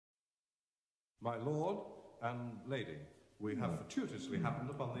My lord and lady, we have fortuitously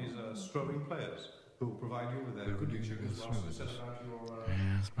happened upon these strolling players who will provide you with their goodly tunes whilst you set about your...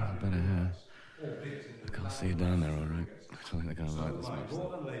 Yeah, that's probably better here. Look, I'll see you down there, all right? I don't think they're going to like this much. My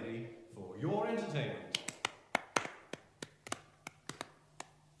lord and lady, for your entertainment.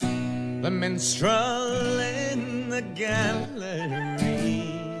 The minstrel in the gallery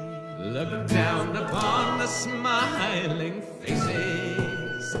looked down upon the smiling faces.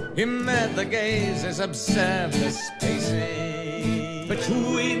 He met the gazes, observed the spaces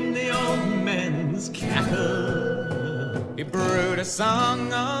between the old men's cackle. He brewed a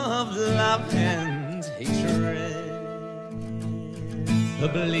song of love and hatred,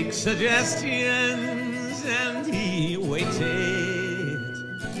 oblique suggestions, and he waited.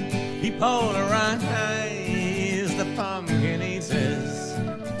 He polarized the pumpkin eaters,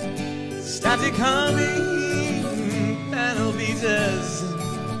 static humming panel beaters,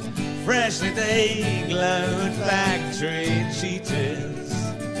 freshly they glowed factory cheaters,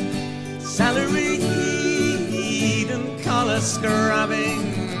 salaried and collar scrubbing.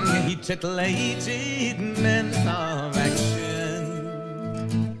 He titillated men of action,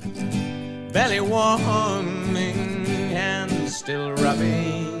 belly warming and still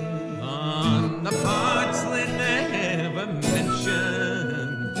rubbing on the parts they never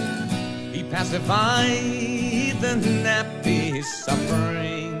mentioned. He pacified the nappy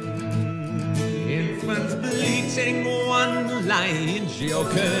suffering, infants bleating one-line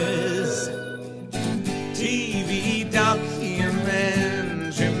jokers, TV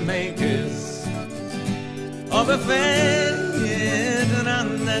documentary makers, overfed and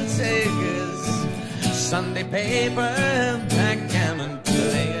undertakers, Sunday paper backgammon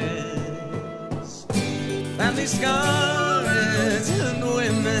players, family scholars and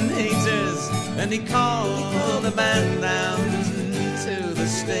women haters. And he called the band down to the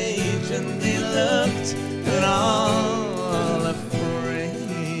stage, and they looked at all afraid to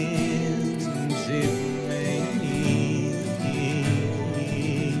meet.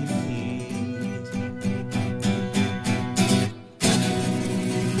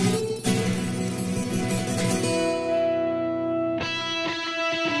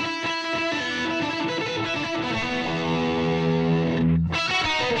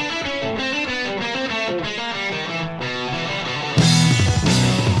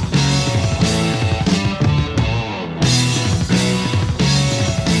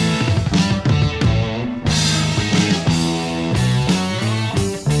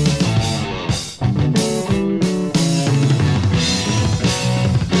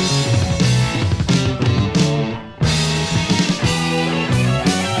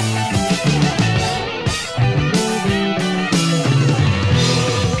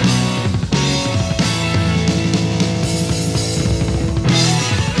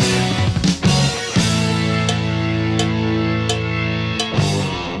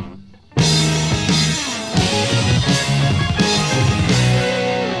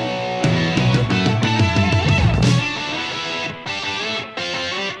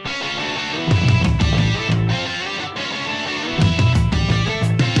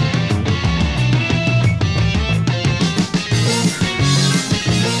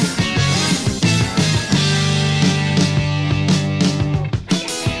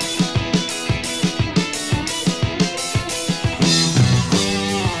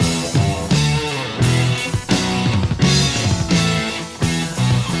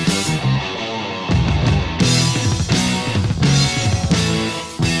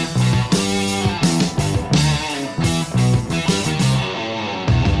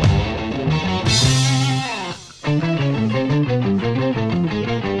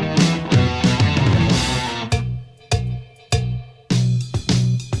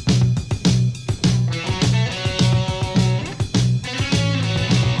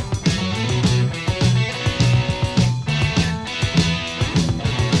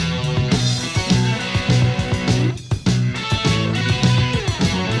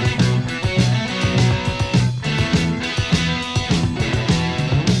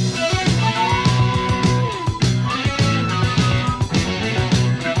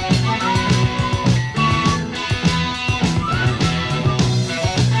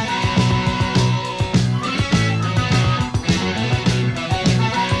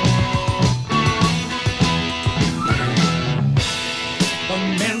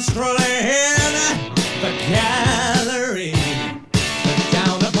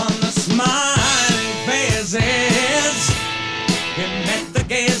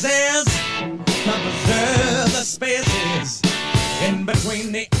 In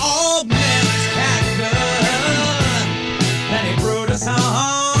between the old men's cackle, then he brewed a song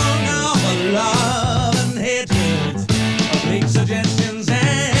of love.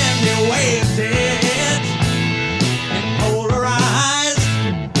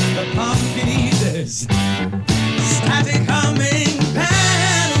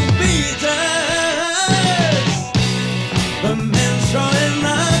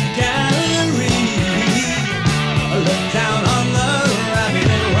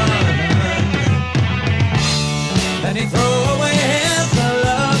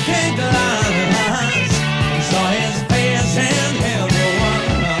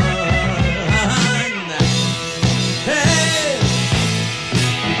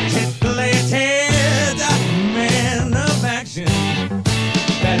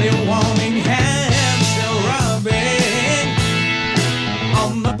 your warming hands still rubbing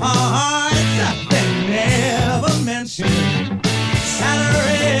on the parts that they never mentioned.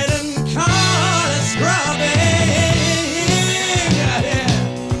 Salaried and collar scrubbing.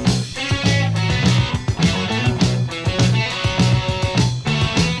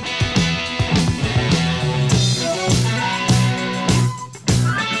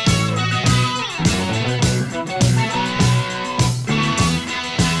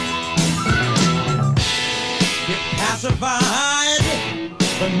 Pacified,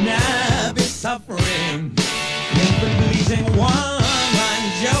 but now be suffering in the pleasing one-line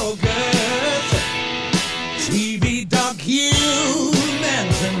jokers, TV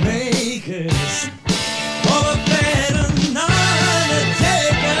documentaries, overfed and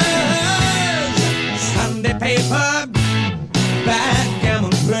undertakers, Sunday paper,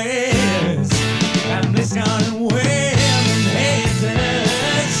 backgammon players, families gone and women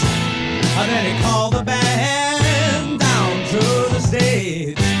haters. Then he called the band down to the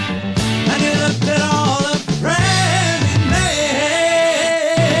stage, and he looked at all the friends he made.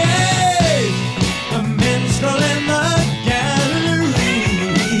 The minstrel in the gallery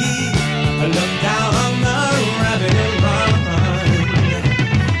looked down on the rabbit run.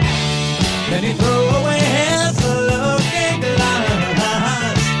 Then he threw away his looking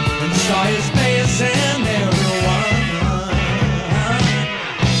glass and saw his face in everyone.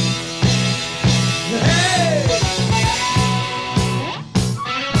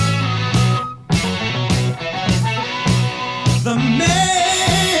 The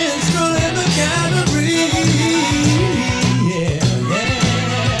minstrel in the gallery, yeah,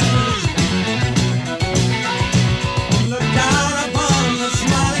 yes. Look down upon the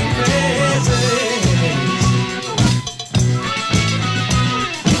smiling faces.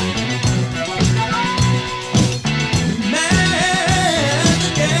 Man, the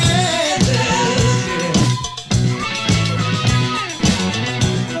gazes, yeah.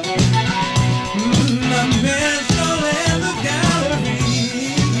 The minstrel in the gallery.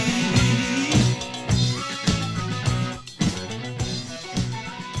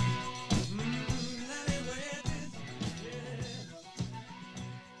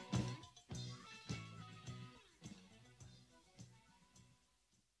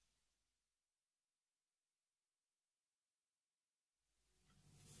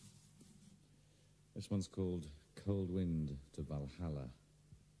 This one's called Cold Wind to Valhalla.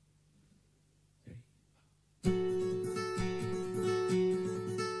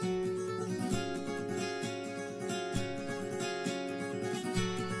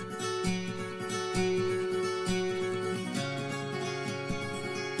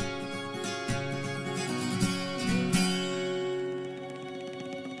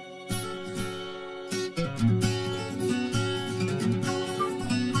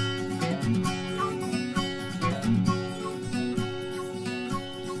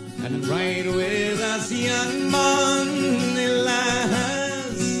 And ride with us, young Monday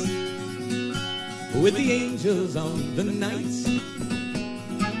lass, with the angels of the night.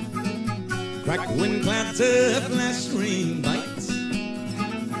 Crack wind clatter, flash rain bites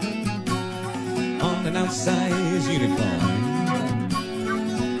on an outsized unicorn.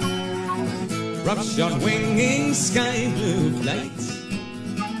 Rough shot winging sky blue flight.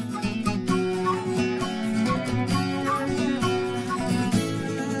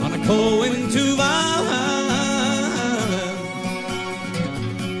 Cold wind to Valhalla,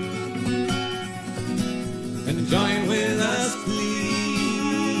 and join with us,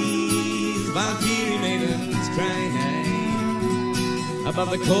 please. Valkyrie maidens cry above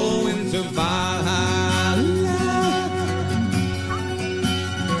the cold wind to Valhalla.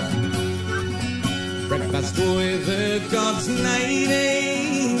 Breakfast with the gods, night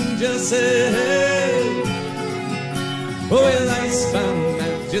angels serve, with ice-bound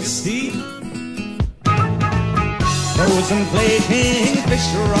majesty, frozen flaking fish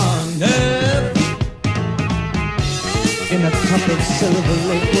on earth, in a cup of silver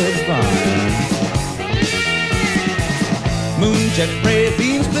liquid fire. Moonjet ray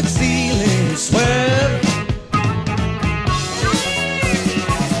beams split ceiling swerve,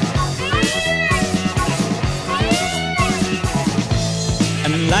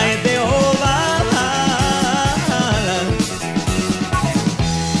 and light the whole Valhalla.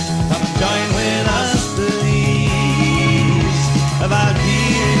 Come join with us, please.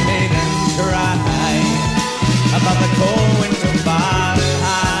 Valkyrie maidens cry above the cold winter Valhalla.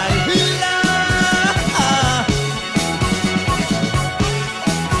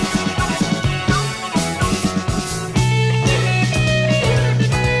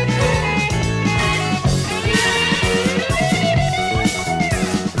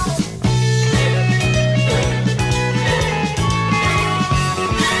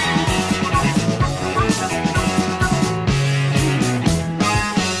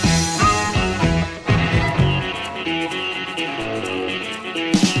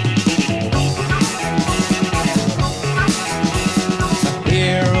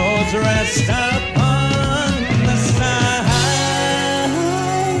 rest upon the sounds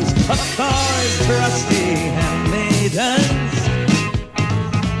of Thor's trusty handmaidens.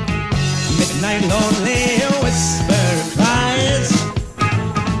 Midnight lonely whisper cries.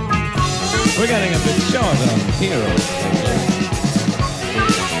 We're getting a bit short on heroes.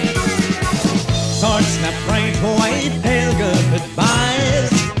 Sword snap bright white pale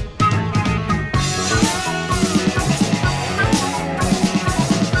goodbyes.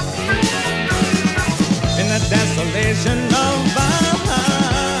 In the desolation of Valhalla,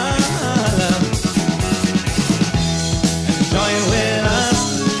 and joy with us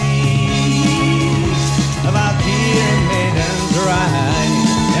leaves of our dear maidens ride,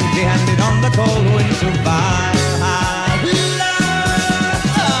 empty-handed on the cold winter Valhalla.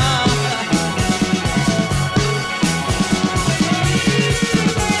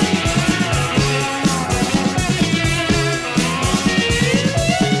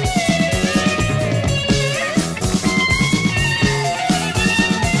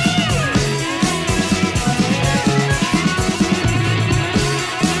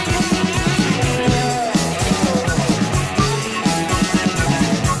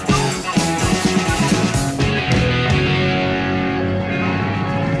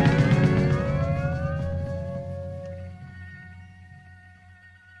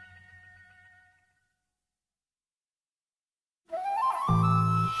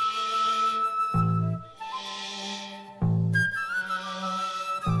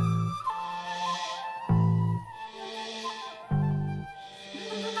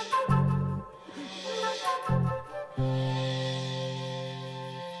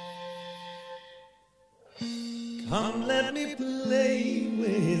 Come, let me play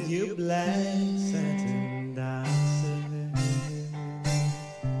with your black satin dancer.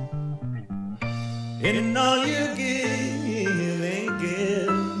 In all you give and give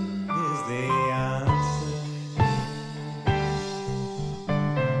is the answer.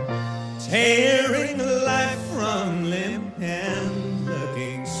 Tearing life from limb and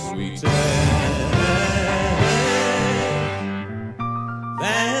looking sweeter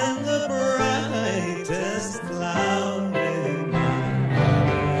than the brightest flower in my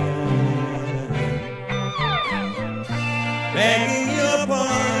garden. Begging your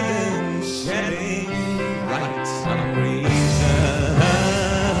pardon, shedding right some reason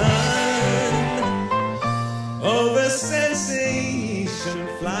over sensation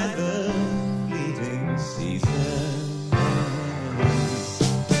fly the fleeting seasons.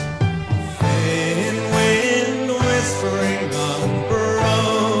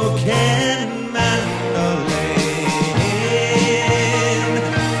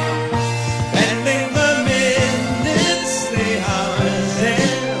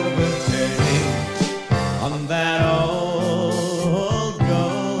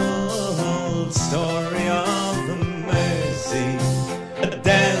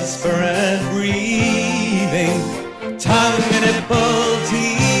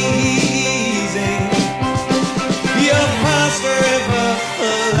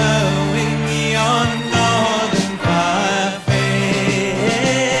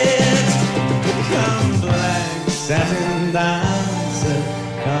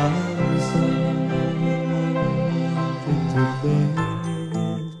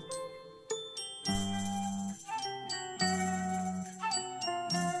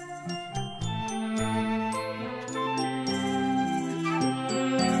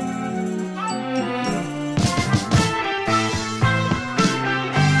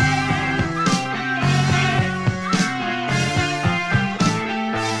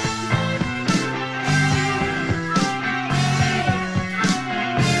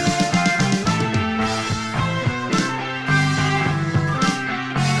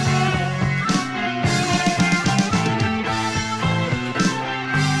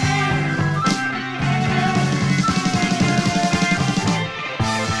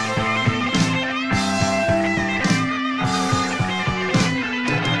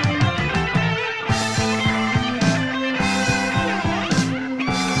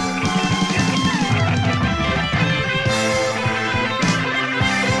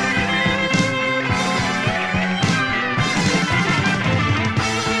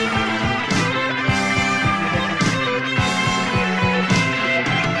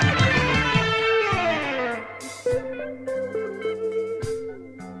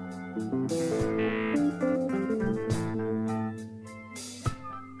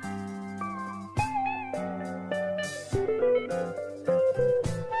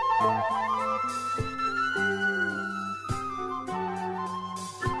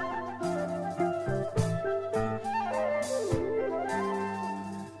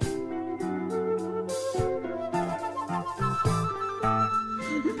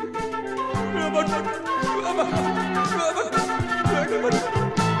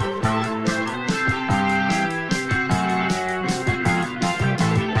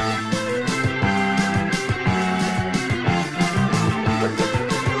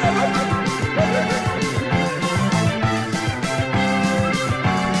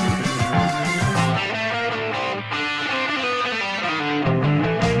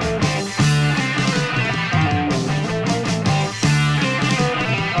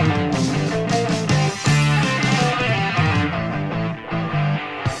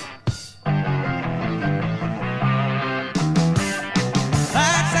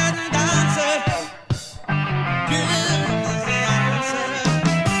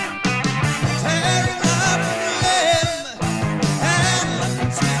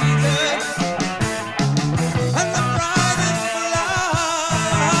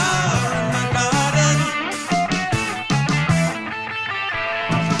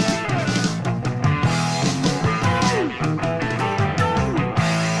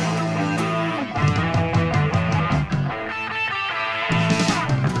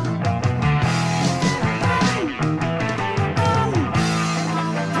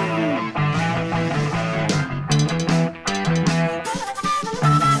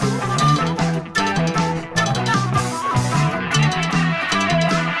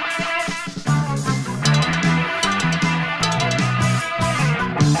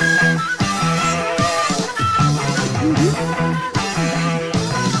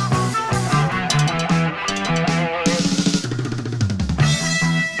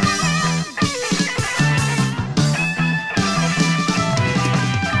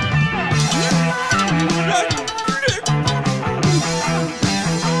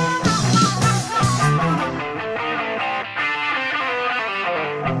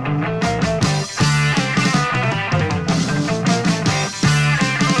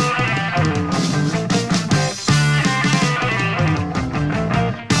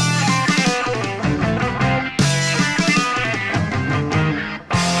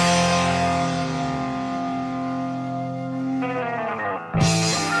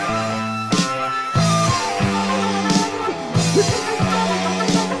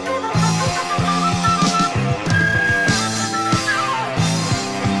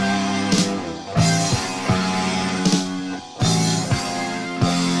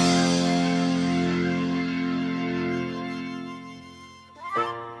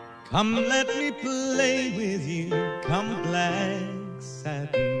 Come, let me play with you. Come, black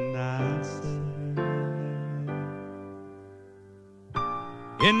satin dancer.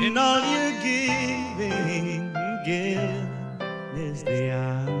 In all your giving, give is the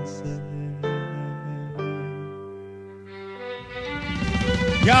answer.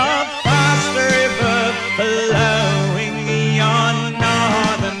 Your fast river flowing, your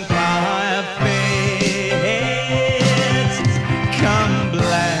northern fire fades. Come,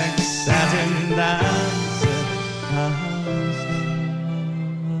 black satin dancer, come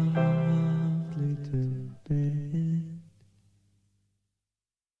softly to bed.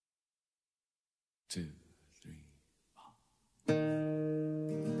 2, 3, 4.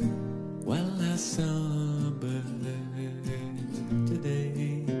 Well, I saw a bird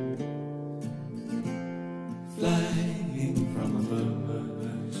today, flying from a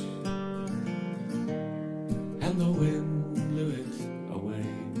bush, and the wind blew it away.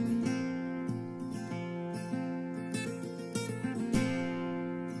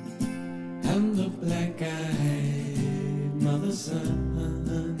 And the black-eyed mother sun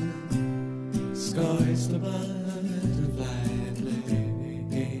scorched the butterfly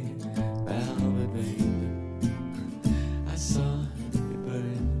play, velvet vein. I saw it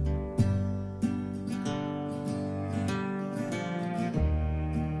burn.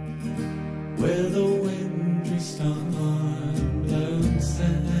 Where the wintry storm blows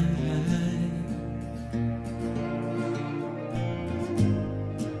high,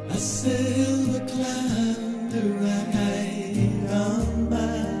 a silver cloud to ride on by.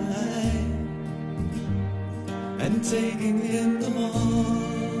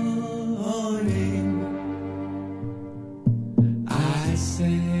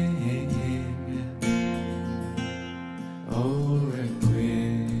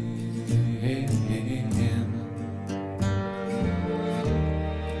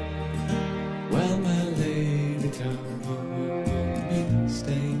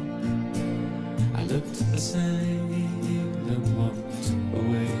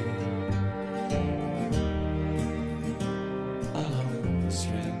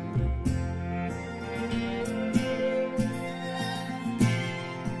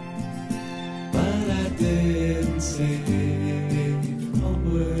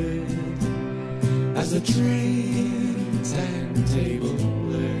 the train timetable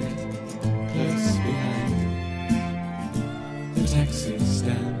blurred close behind the taxi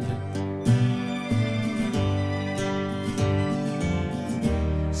stand.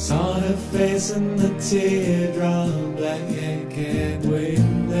 Saw her face in the teardrop blanket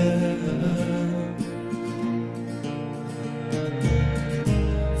window,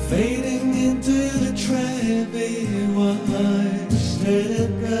 fading into the traffic, watched her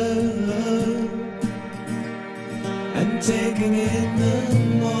go, and taking in the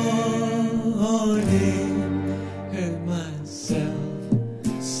morning, heard myself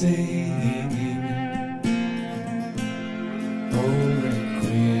singing, oh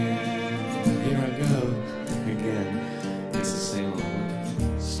requiem. Here I go again. It's the same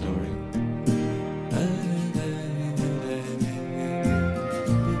old story.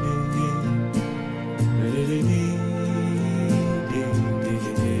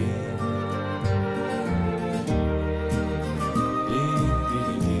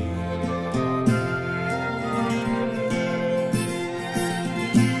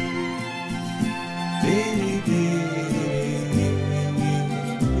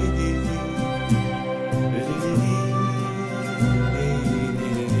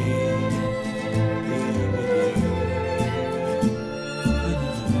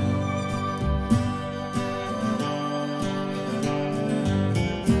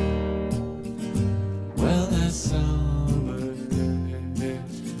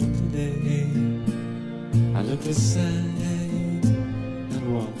 I looked aside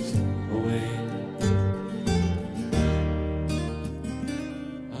and walked away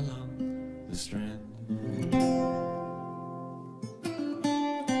along the Strand.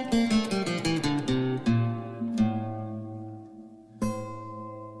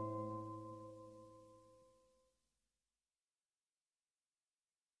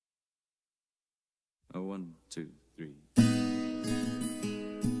 A 1, 2, 3.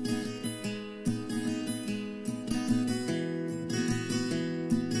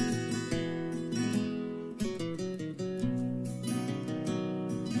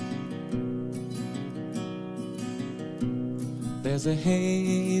 There's a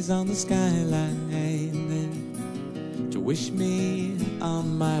haze on the skyline to wish me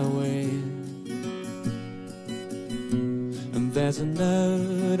on my way, and there's a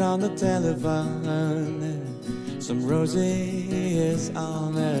note on the telephone, some roses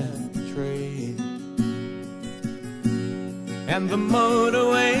on a tray, and the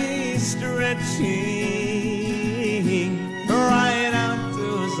motorway stretching right out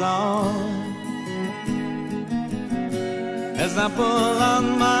to us all. As I pull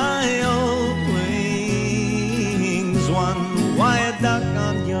on my old wings, one wire duck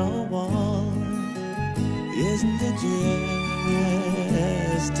on your wall, isn't it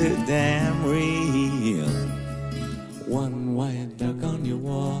just too damn real? One wire duck on your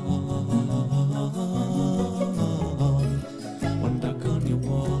wall, one duck on your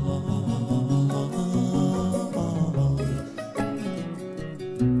wall.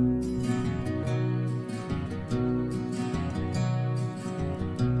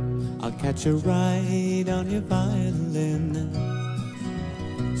 Catch a ride on your violin,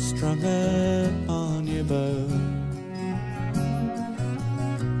 strung up on your bow,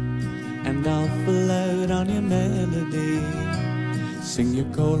 and I'll float on your melody, sing your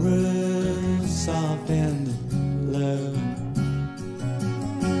chorus soft and low.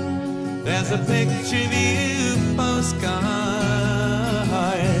 There's a picture view postcard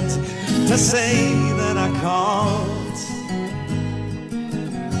to say that I called.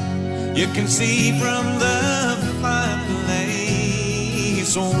 You can see from the fireplace,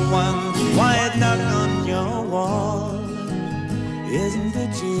 one white duck on your wall. Isn't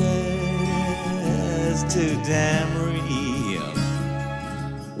it just too damn real?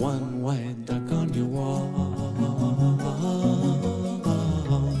 One white duck on your wall,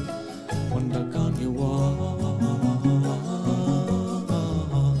 one duck on your wall,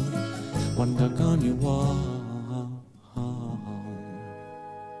 one duck on your wall.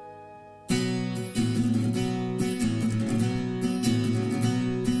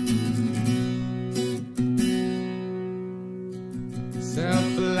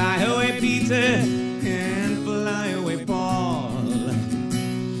 And fly away, Paul,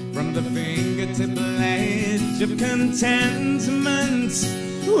 from the fingertip ledge of contentment,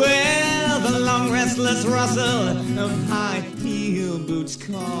 where the long restless rustle of high heel boots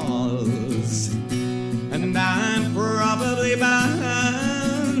calls. And I'm probably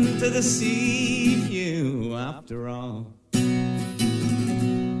bound to deceive you after all.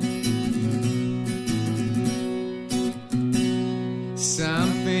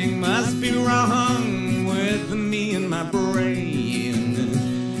 Something must be wrong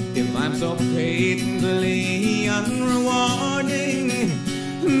so patently unrewarding,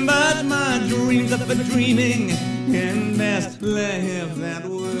 but my dreams are for dreaming and best live that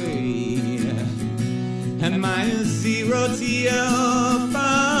way. And my 0 to your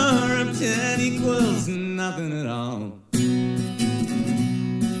power of 10 equals nothing at all.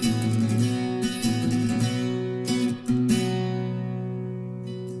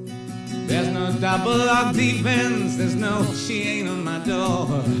 There's no double lock defense, there's no chain on my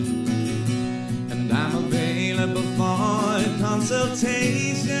door, and I'm available for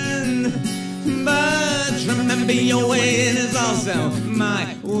consultation. But remember, your way in is also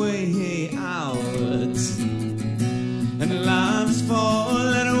my way out, and love's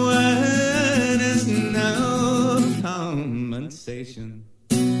four-letter word is no compensation.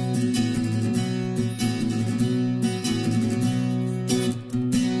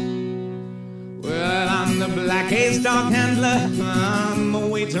 Well, I'm the black ace dog handler, I'm a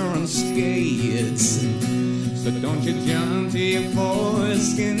waiter on skates. So don't you jump to your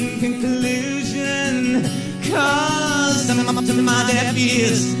foreskin conclusion, 'cause I'm up to my deaf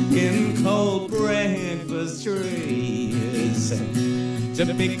ears in cold breakfast trays. To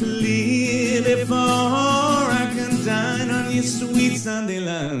be clear before I can dine on your sweet Sunday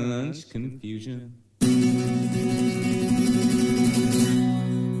lunch confusion.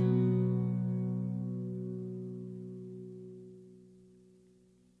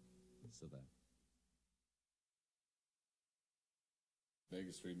 So that.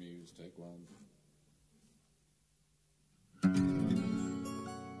 Vegas Street News, take one.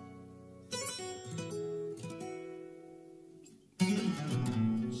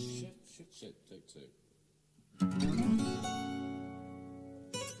 Shit, take two.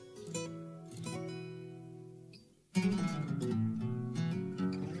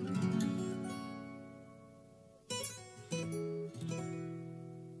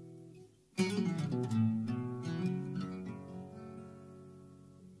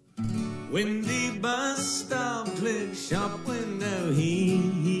 Windy bus stop, click shop window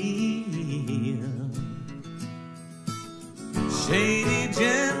heel. Shady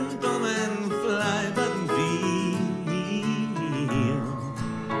gentleman, fly button feel.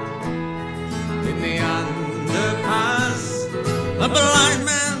 In the underpass, a blind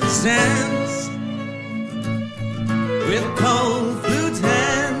man stands with cold flute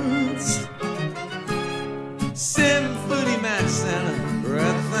hands. Symphony match and a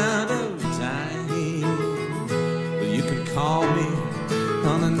breath out of time. But you can call me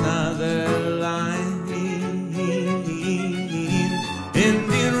on another line.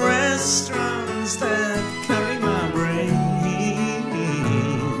 Indian restaurants that carry my brain.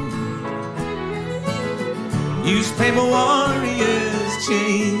 Newspaper warriors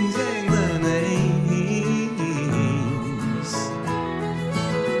changing the names.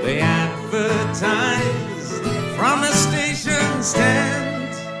 They advertise from a station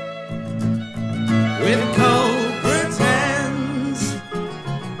stand with cold pretends.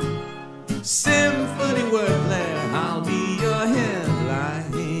 Symphony word there, I'll be your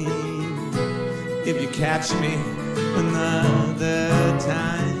headline if you catch me another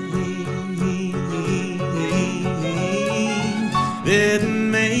time.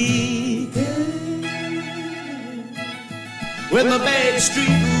 Didn't make it with my Bay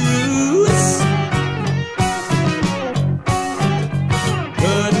Street roots.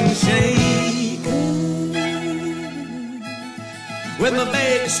 Couldn't shake with my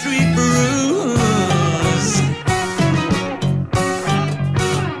Bay Street blues.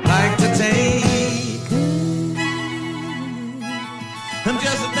 Like to take, I'm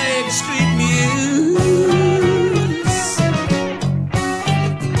just a Bay Street muse.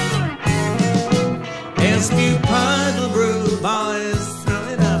 SQ puddle brew, boys, throw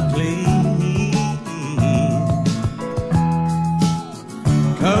it up clean.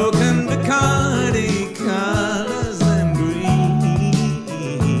 Coke and Bacardi, colors them green.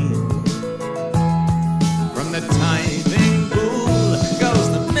 From the tithing pool goes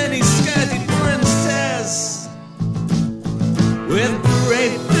the mini-skirted princess with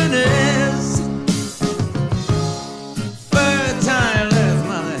great finesse. Fertile earth,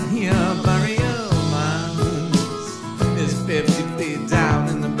 mother, your burial mounds is 50 feet down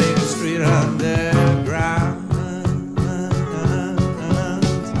in the Baker Street underground.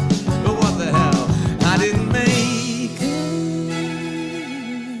 But what the hell, I didn't make it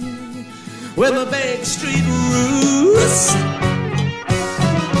with my Baker Street roots.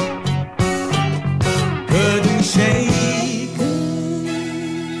 Couldn't shake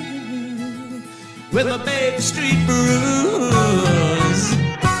with my Baker Street blues.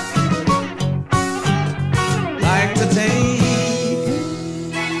 Like to take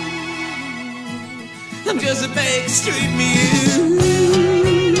I'm just a big street muse.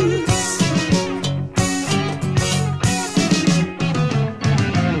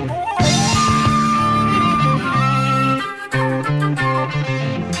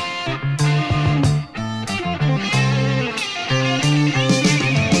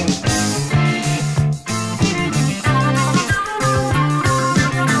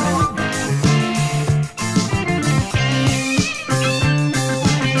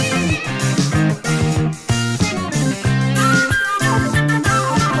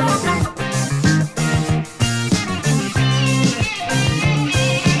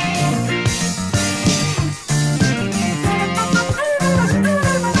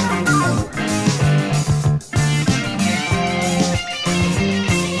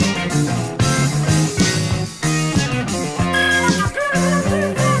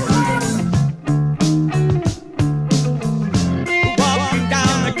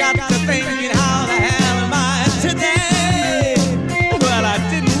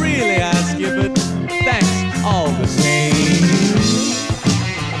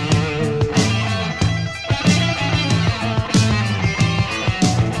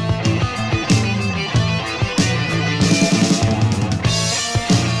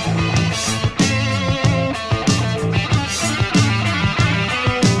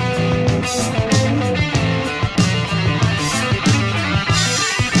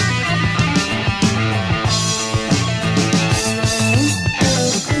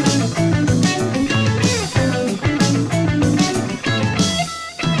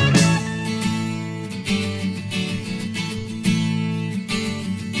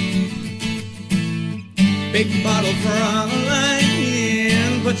 Big bottle from the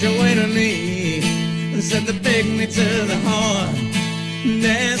line, put your weight on me, said the pick me to the heart,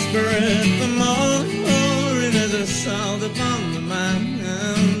 desperate for more, and there's a salt upon the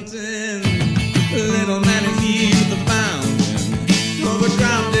mountain. Little man is youth abounding,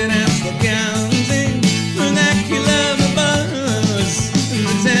 overground in Astor County, vernacular the buzz,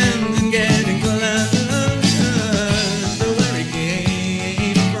 pretending getting close to where he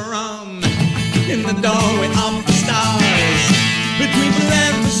came from. In the doorway of the stars, between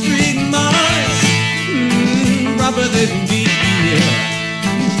Philander Street and Mars, proper than deal,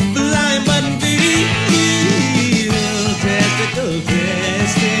 flying button deal, testicle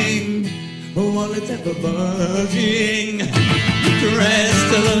testing, wallet temper bulging, dress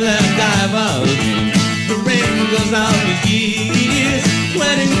to the left divulging, the wrinkles of his years,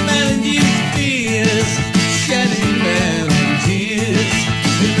 wedding melodies fears, shedding them tears.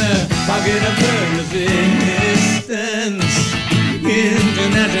 In the pocket of her resistance,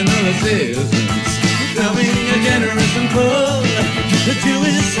 international assistance, coming a generous and full, the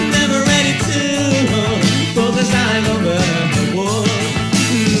Jewish never ready to pull the sign over the wall.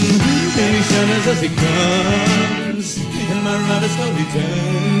 And he shudders as he comes, and my rudder slowly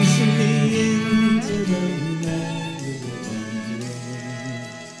turns me into the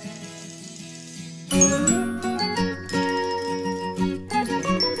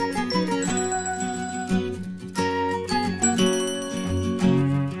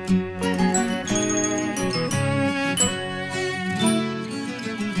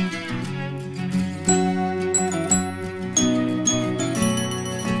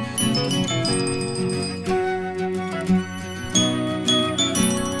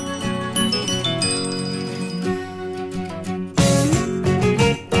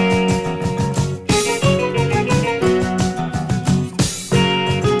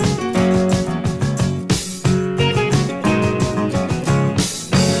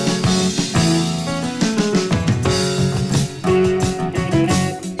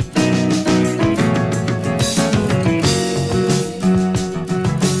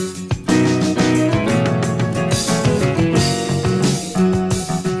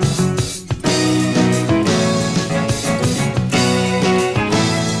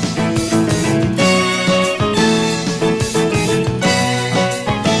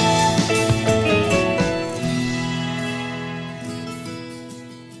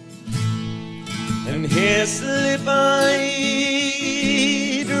And here slip I,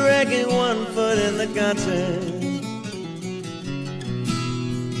 dragging one foot in the gutter,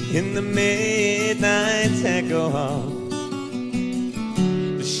 in the midnight taco hall,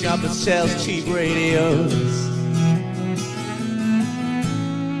 the shop that sells cheap radios.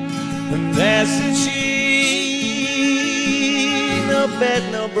 And there's some cheese, no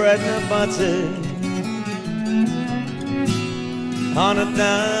bed, no bread, no butter, on a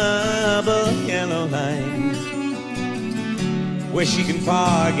double yellow line, where she can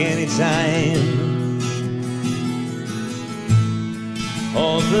park anytime.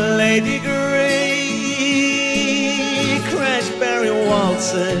 Oh, the Lady Grace Strawberry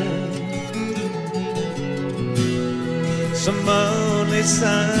waltzer, some only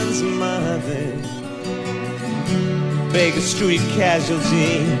son's mother, Baker Street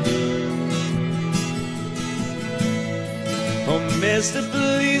casualty. Oh, Mr.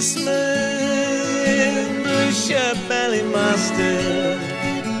 Policeman, blue shirt, belly mustard,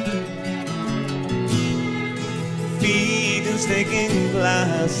 feet and sticking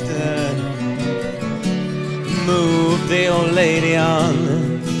plaster, move the old lady on.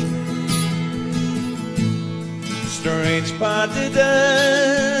 Strange part to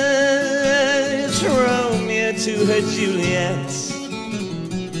dance, Romeo to her Juliet,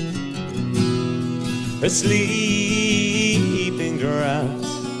 her sleeping draught,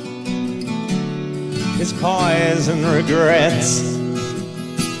 his poison regrets.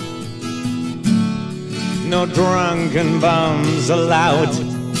 No drunken bums allowed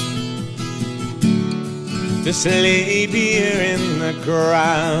to sleep here in the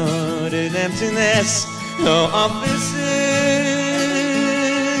crowded emptiness. No officer,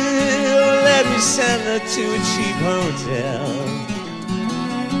 let me send her to a cheap hotel.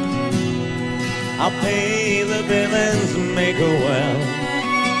 I'll pay the bill and make her well.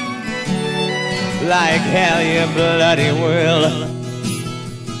 Like hell, you bloody will.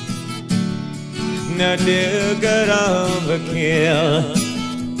 No do-good overkill.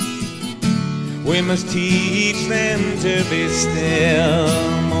 We must teach them to be still,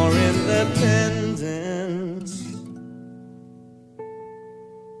 more independent.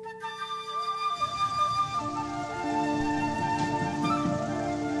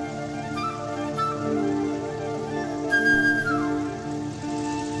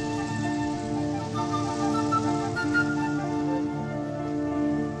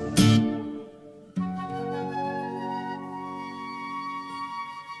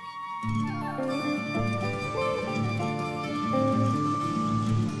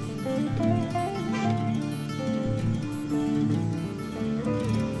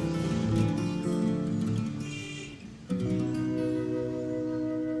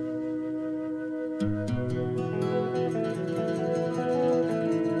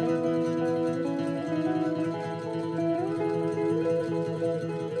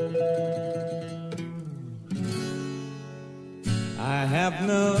 I have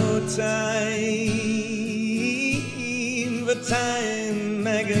no time for Time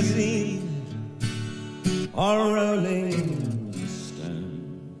magazine or Rolling Stone.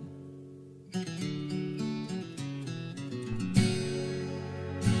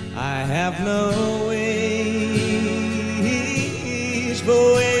 I have no wish for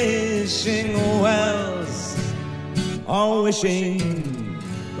wishing wells or wishing.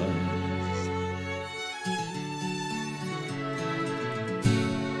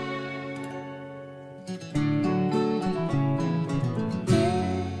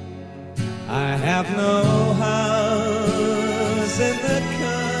 I have no house in the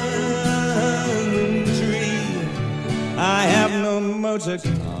country, I have no motor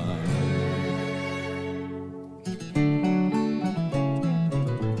car,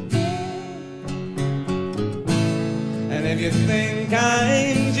 and if you think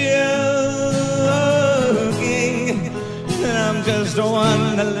I'm joking, then I'm just a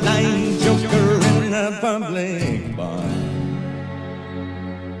one-line joker in a public bar.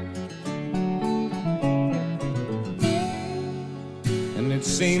 It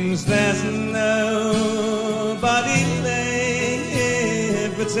seems there's nobody there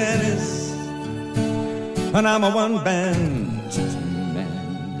for tennis, and I'm a one-man man.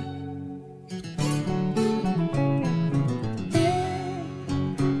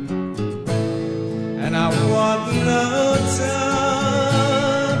 And I want no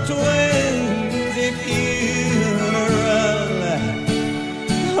top 20 funeral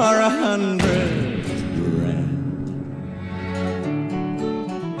or 100 grand.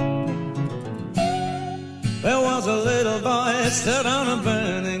 There was a little boy stood on a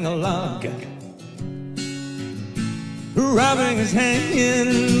burning log, rubbing his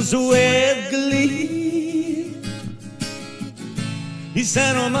hands with glee. He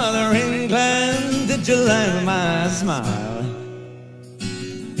said, "Oh, Mother England, did you like my smile?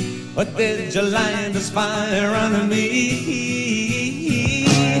 Or did you light this fire under me?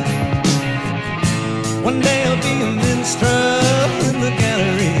 One day I'll be a minstrel in the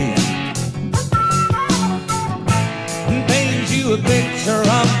gallery, a picture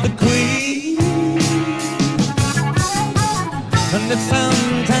of the Queen. And if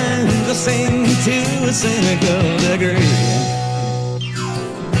sometimes I sing to a cynical degree,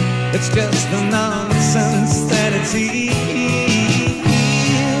 it's just the nonsense that it seems.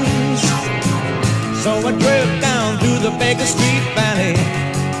 So I drove down through the Baker Street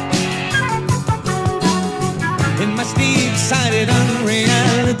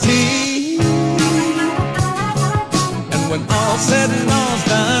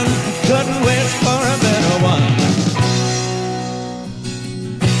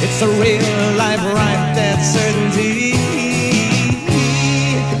real life right, that certainty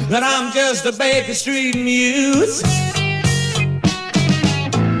that I'm just a Baker Street muse.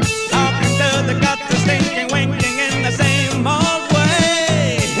 Talking to the gutter, stinking, winking in the same old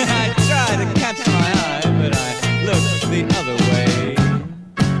way. I try to catch my eye, but I look the other way.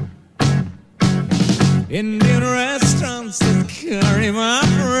 Indian restaurants that carry my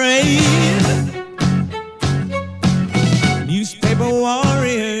parade, newspaper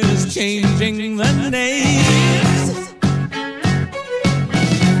warriors changing the names.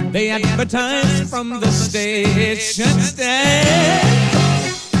 They advertise from the station stand,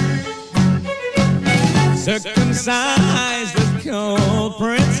 circumcised with cold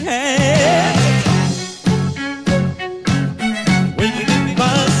prince heads. When the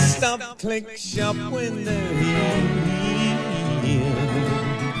bus stop, click shop window heel,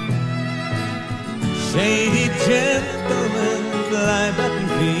 shady gentlemen fly button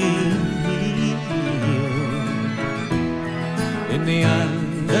field. In the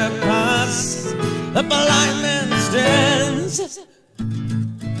underpass, the blind man stands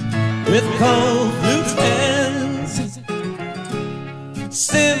with cold blue pens.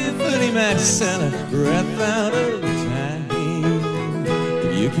 Symphony Max and a breath out of time.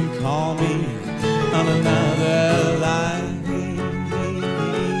 You can call me on another line.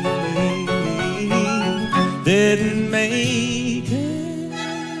 Didn't make it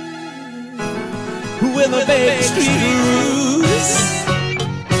with a Baker Street ruse.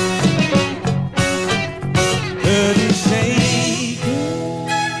 Couldn't shake it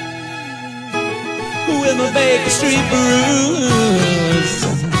with a Baker Street blues.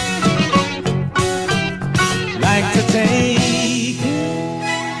 Like to take it,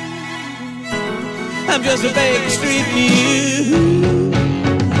 I'm just a Baker Street muse.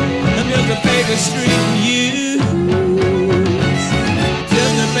 I'm just a Baker Street muse.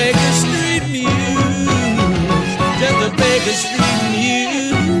 Just a Baker Street muse. Just a Baker Street muse.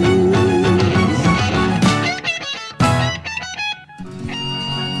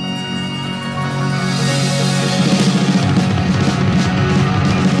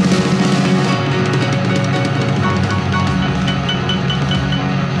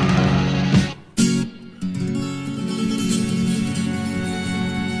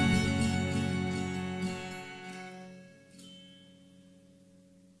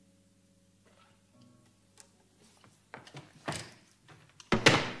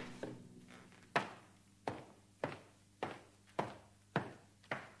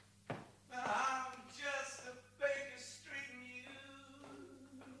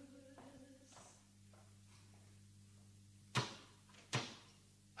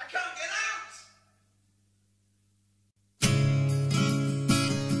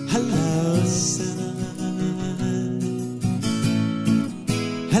 Hello, sun.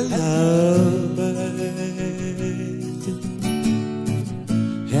 Hello, bird.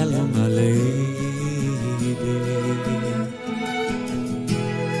 Hello, my lady.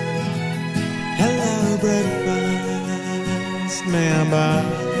 Hello, breakfast. May I buy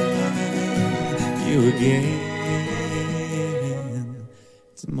you again?